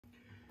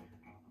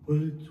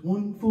Well, it's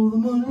 1 for the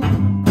money,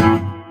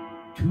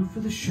 2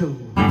 for the show,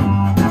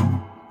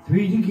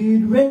 3 to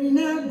get ready.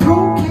 Now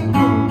go, kid,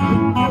 go,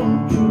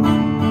 don't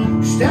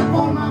you step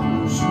on my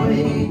blue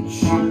suede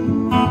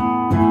shoe.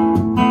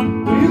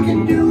 Well, you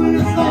can do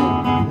anything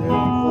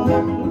for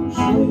that blue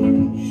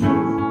suede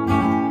shoe.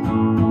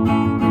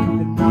 You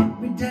can knock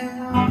me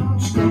down,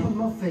 step on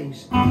my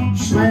face,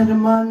 slander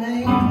my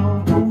name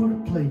all over the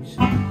place.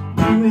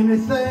 Do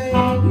anything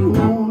you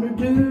want to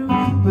do,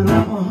 but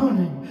I'm a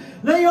honey.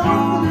 Lay off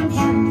of them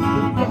shoes,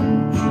 but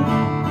don't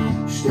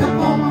you step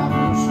on my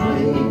blue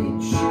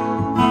suede shoes.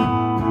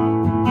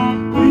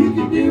 Well, you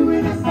can do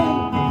anything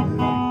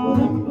for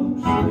them blue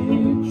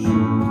suede shoes.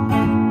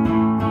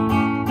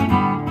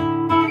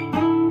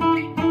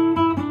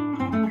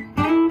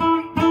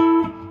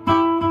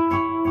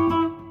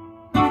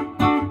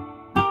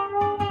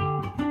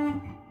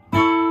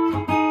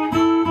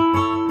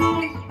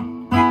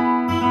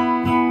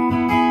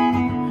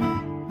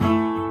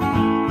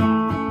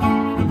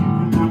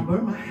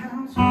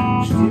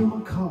 Steal my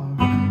car,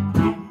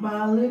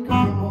 buy liquor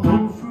from my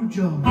old fruit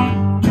jar.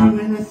 Do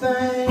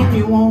anything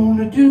you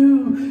wanna do,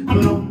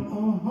 but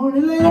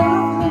honey, lay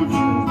off them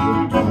shoes,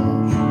 but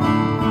don't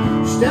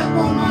you step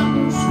on my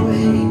blue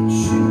suede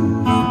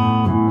shoes.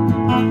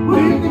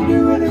 Well, you can do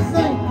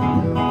anything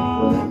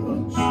for them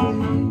blue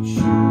suede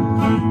shoes.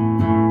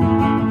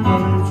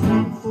 Well, it's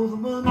 1 for the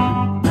money,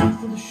 2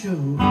 for the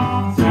show,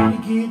 3 to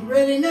get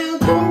ready. Now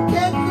don't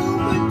get cool,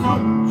 but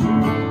don't you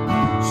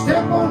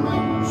step on my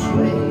blue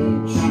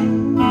suede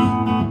shoes.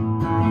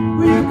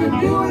 Well, you can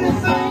do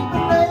anything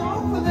but lay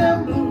off of them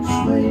blue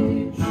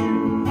suede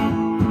shoes.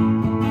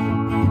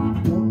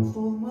 1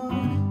 for the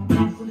money, 2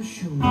 for the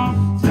show,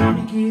 3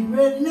 to get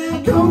ready. Now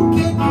go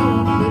get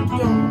good, but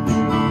don't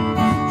you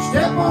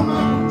step on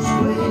my blue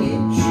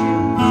suede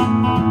shoes.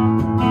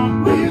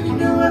 Well, you can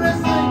do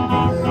anything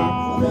but lay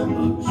off of them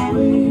blue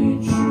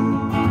suede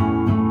shoes.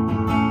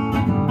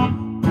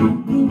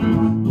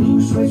 Blue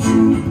suede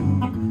shoes,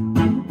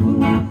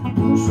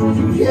 blue suede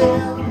shoes, yeah.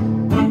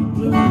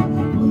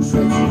 Blue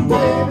suede shoes,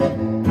 baby.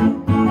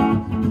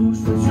 Blue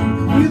suede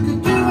shoes. You can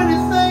do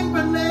anything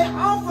but lay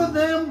off of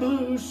them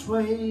blue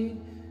suede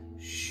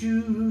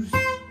shoes.